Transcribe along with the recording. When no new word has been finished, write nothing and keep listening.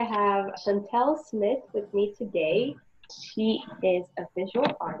I have Chantel Smith with me today. She is a visual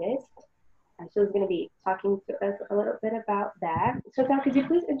artist. She's going to be talking to us a little bit about that. Chantel, could you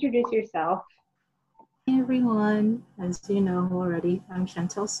please introduce yourself? Hey everyone, as you know already, I'm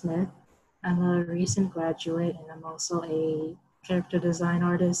Chantel Smith. I'm a recent graduate and I'm also a character design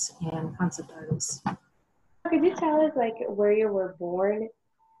artist and concept artist. Could you tell us where you were born?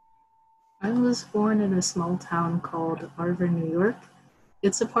 I was born in a small town called Arbor, New York.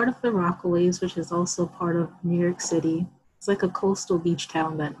 It's a part of the Rockaways, which is also part of New York City. It's like a coastal beach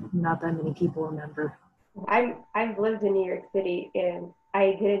town that not that many people remember. I've lived in New York City and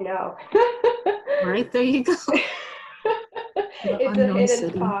I didn't know. Right, there you go. The It's a unknown hidden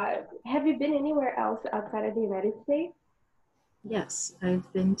city. spot. Have you been anywhere else outside of the United States? Yes,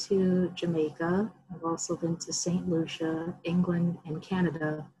 I've been to Jamaica. I've also been to St. Lucia, England, and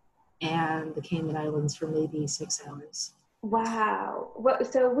Canada, and the Cayman Islands for maybe 6 hours. Wow.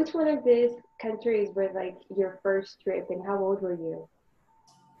 So which one of these countries were your first trip and how old were you?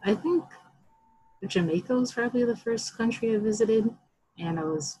 I think Jamaica was probably the first country I visited, and I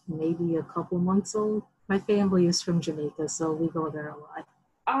was maybe a couple months old. My family is from Jamaica, so we go there a lot.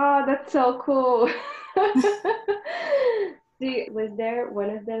 Oh, that's so cool. Was there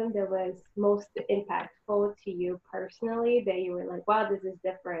one of them that was most impactful to you personally that you were like, wow, this is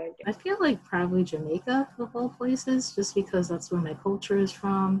different? I feel like probably Jamaica of all places, just because that's where my culture is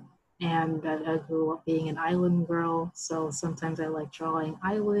from. And I grew up being an island girl, so sometimes I like drawing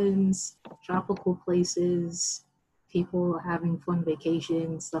islands, tropical places, people having fun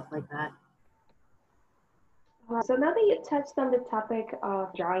vacations, stuff like that. So now that you touched on the topic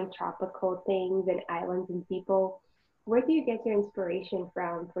of drawing tropical things and islands and people, where do you get your inspiration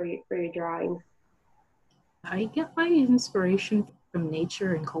from for your drawings? I get my inspiration from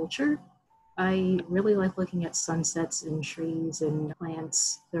nature and culture. I really like looking at sunsets and trees and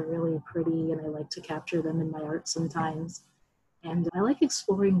plants. They're really pretty, and I like to capture them in my art sometimes. And I like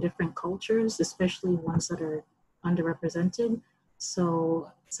exploring different cultures, especially ones that are underrepresented.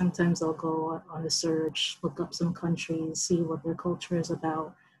 So sometimes I'll go on a search, look up some countries, see what their culture is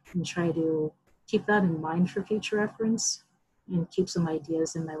about, and try to keep that in mind for future reference and keep some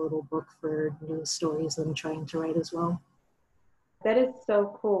ideas in my little book for new stories that I'm trying to write as well. That is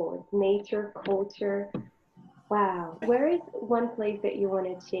so cool. It's nature, culture. Wow. Where is one place that you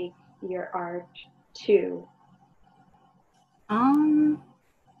want to take your art to? Um,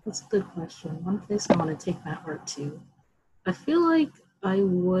 that's a good question. One place I want to take my art to. I feel like I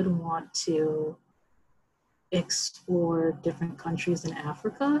would want to explore different countries in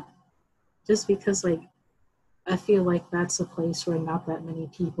Africa just because I feel like that's a place where not that many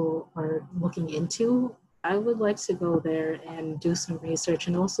people are looking into. I would like to go there and do some research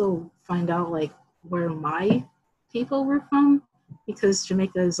and also find out where my people were from because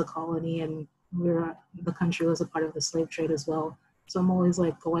Jamaica is a colony and the country was a part of the slave trade as well. So I'm always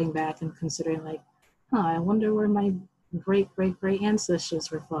going back and considering I wonder where my great great great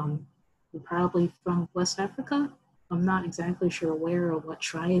ancestors were from. They're probably from West Africa. I'm not exactly sure where or what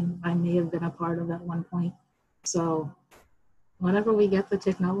tribe I may have been a part of at one point. So whenever we get the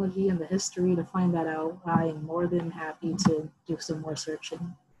technology and the history to find that out, I am more than happy to do some more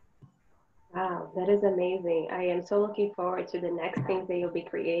searching. Wow, that is amazing. I am so looking forward to the next things that you'll be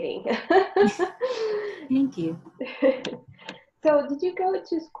creating. Thank you. So, did you go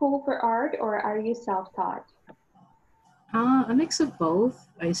to school for art or are you self-taught? A mix of both.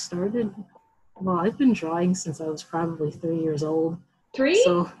 I've been drawing since I was probably 3 years old. Three?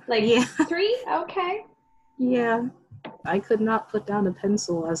 So, Like yeah, three? Okay. yeah. I could not put down a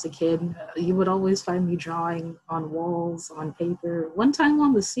pencil as a kid. You would always find me drawing on walls, on paper, one time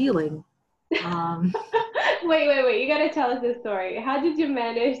on the ceiling. Um, Wait. You gotta tell us this story. How did you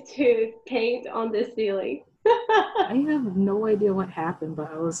manage to paint on the ceiling? I have no idea what happened,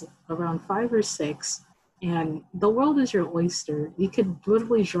 but I was around 5 or 6, and the world is your oyster. You could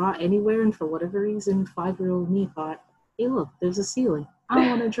literally draw anywhere, and for whatever reason, 5-year-old me thought, hey, look, there's a ceiling. I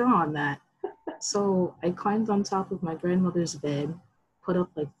want to draw on that. So I climbed on top of my grandmother's bed, put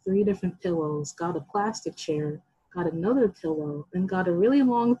up 3 different pillows, got a plastic chair, got another pillow, then got a really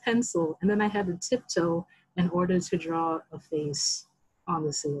long pencil, and then I had to tiptoe in order to draw a face on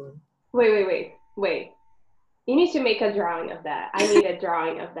the ceiling. Wait. You need to make a drawing of that. I need a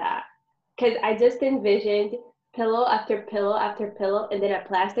drawing of that. Because I just envisioned pillow after pillow after pillow and then a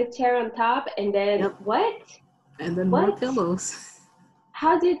plastic chair on top and then Yep, what? and then more What? pillows.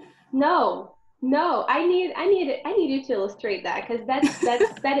 How did no, I need you to illustrate that because that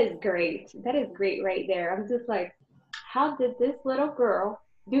is great. That is great right there. I'm just like, how did this little girl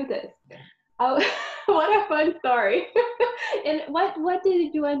do this? Oh What a fun story. And what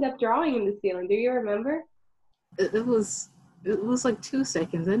did you end up drawing in the ceiling? Do you remember? It, it was it was like 2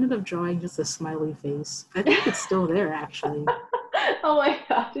 seconds. I ended up drawing just a smiley face. I think it's still there actually. Oh my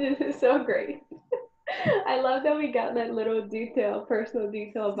gosh, this is so great. I love that we got that little detail, personal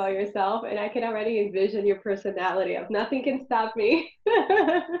detail about yourself, and I can already envision your personality of nothing can stop me.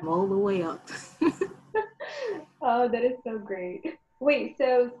 I'm all the way up. Oh, that is so great. Wait,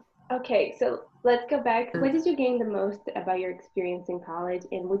 so okay, so let's go back. What did you gain the most about your experience in college,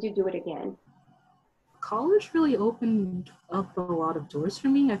 and would you do it again? College really opened up a lot of doors for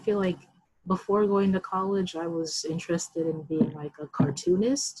me. I feel like before going to college, I was interested in being like a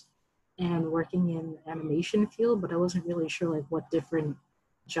cartoonist and working in animation field, but I wasn't really sure like what different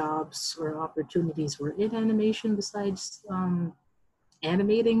jobs or opportunities were in animation besides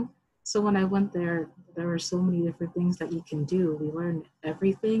animating. So when I went there, there were so many different things that you can do. We learned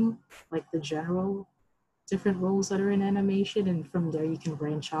everything, like the general different roles that are in animation, and from there you can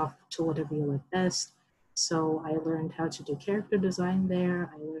branch off to whatever you like best. So I learned how to do character design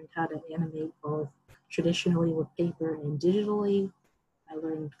there. I learned how to animate both traditionally with paper and digitally. I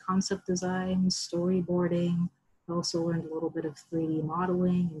learned concept design, storyboarding. I also learned a little bit of 3D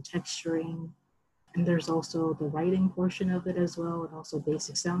modeling and texturing. And there's also the writing portion of it as well, and also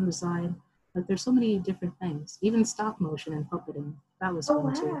basic sound design. Like there's so many different things. Even stop motion and puppeting. That was Oh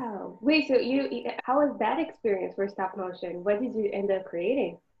fun too. wow. Wait, so how was that experience for stop motion? What did you end up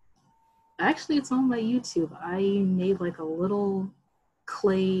creating? Actually, it's on my YouTube. I made like a little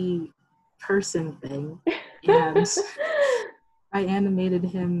clay person thing, and I animated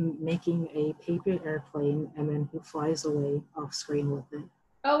him making a paper airplane, and then he flies away off screen with it.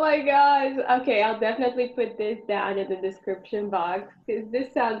 Oh my gosh. Okay, I'll definitely put this down in the description box because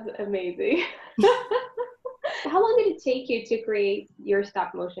this sounds amazing. How long did it take you to create your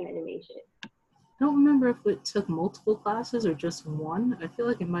stop motion animation? I don't remember if it took multiple classes or just one. I feel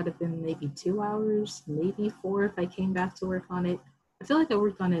like it might have been maybe 2 hours, maybe four if I came back to work on it. I feel like I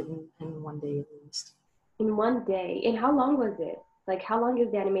worked on it in one day at least. In one day. And how long was it? Like, how long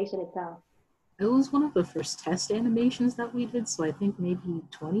is the animation itself? It was one of the first test animations that we did, so I think maybe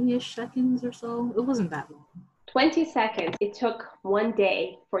 20-ish seconds or so. It wasn't that long. 20 seconds. It took one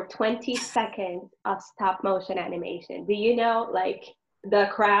day for 20 seconds of stop motion animation. Do you know, like, the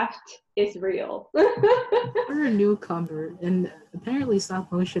craft is real? We're a newcomer, and apparently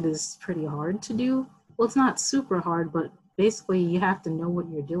stop motion is pretty hard to do. Well, it's not super hard, but basically you have to know what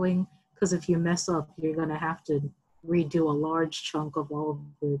you're doing, because if you mess up, you're going to have to redo a large chunk of all of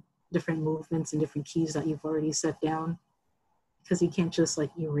the different movements and different keys that you've already set down. Because you can't just like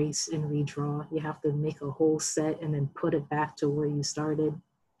erase and redraw. You have to make a whole set and then put it back to where you started.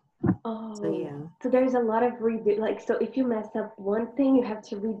 So Oh, yeah, so there's a lot of redo. Like, so if you mess up one thing, you have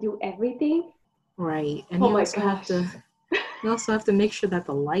to redo everything. right. And Oh my gosh. you also have to make sure that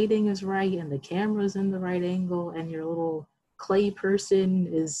the lighting is right and the camera's in the right angle and your little clay person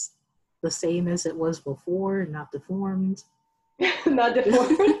is the same as it was before, not deformed. Not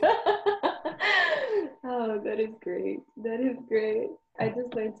deformed. Oh, that is great. That is great. I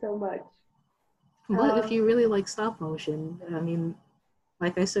just learned so much. But if Um, you really like stop motion, I mean,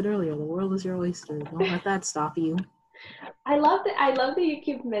 like I said earlier, the world is your oyster. Don't let that stop you. I love that you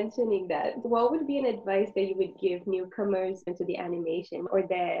keep mentioning that. What would be an advice that you would give newcomers into the animation or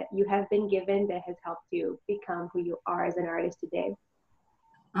that you have been given that has helped you become who you are as an artist today?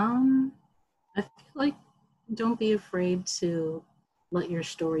 Um, I feel like don't be afraid to let your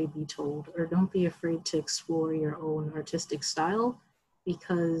story be told, or don't be afraid to explore your own artistic style,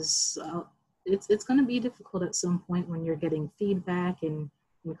 because it's going to be difficult at some point when you're getting feedback and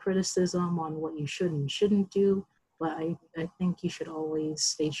criticism on what you should and shouldn't do. But I think you should always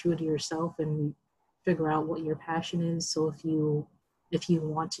stay true to yourself and figure out what your passion is. So if you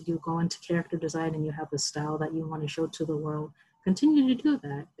want to go into character design and you have a style that you want to show to the world, continue to do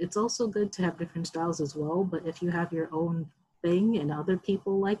that. It's also good to have different styles as well, but if you have your own thing and other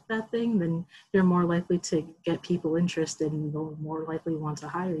people like that thing, then you're more likely to get people interested and they'll more likely want to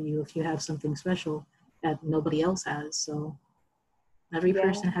hire you if you have something special that nobody else has. So every Yeah.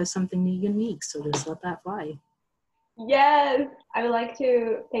 person has something unique, so just let that fly. Yes, I would like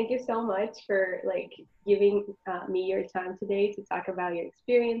to thank you so much for like giving me your time today to talk about your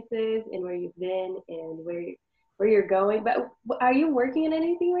experiences and where you've been and where you're going. But are you working on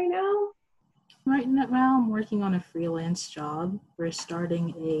anything right now? Right now, I'm working on a freelance job. We're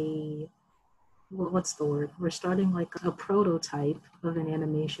starting what's the word? We're starting like a prototype of an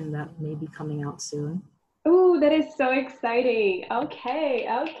animation that may be coming out soon. Oh, that is so exciting. Okay,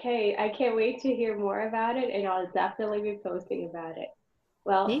 I can't wait to hear more about it, and I'll definitely be posting about it.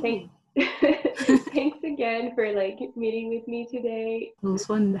 Well, Hey, Thanks again for like meeting with me today. It was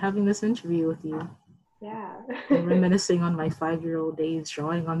fun having this interview with you Yeah. and reminiscing on my 5-year-old days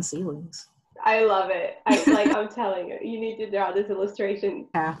drawing on ceilings. I love it. I'm telling you, you need to draw this illustration.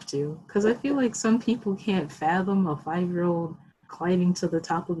 Have to, because I feel like some people can't fathom a 5-year-old climbing to the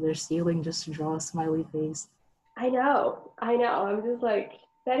top of their ceiling just to draw a smiley face. I know. I'm just like,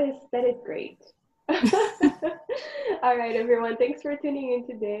 that is great. All right, everyone. Thanks for tuning in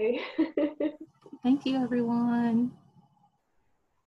today. Thank you, everyone.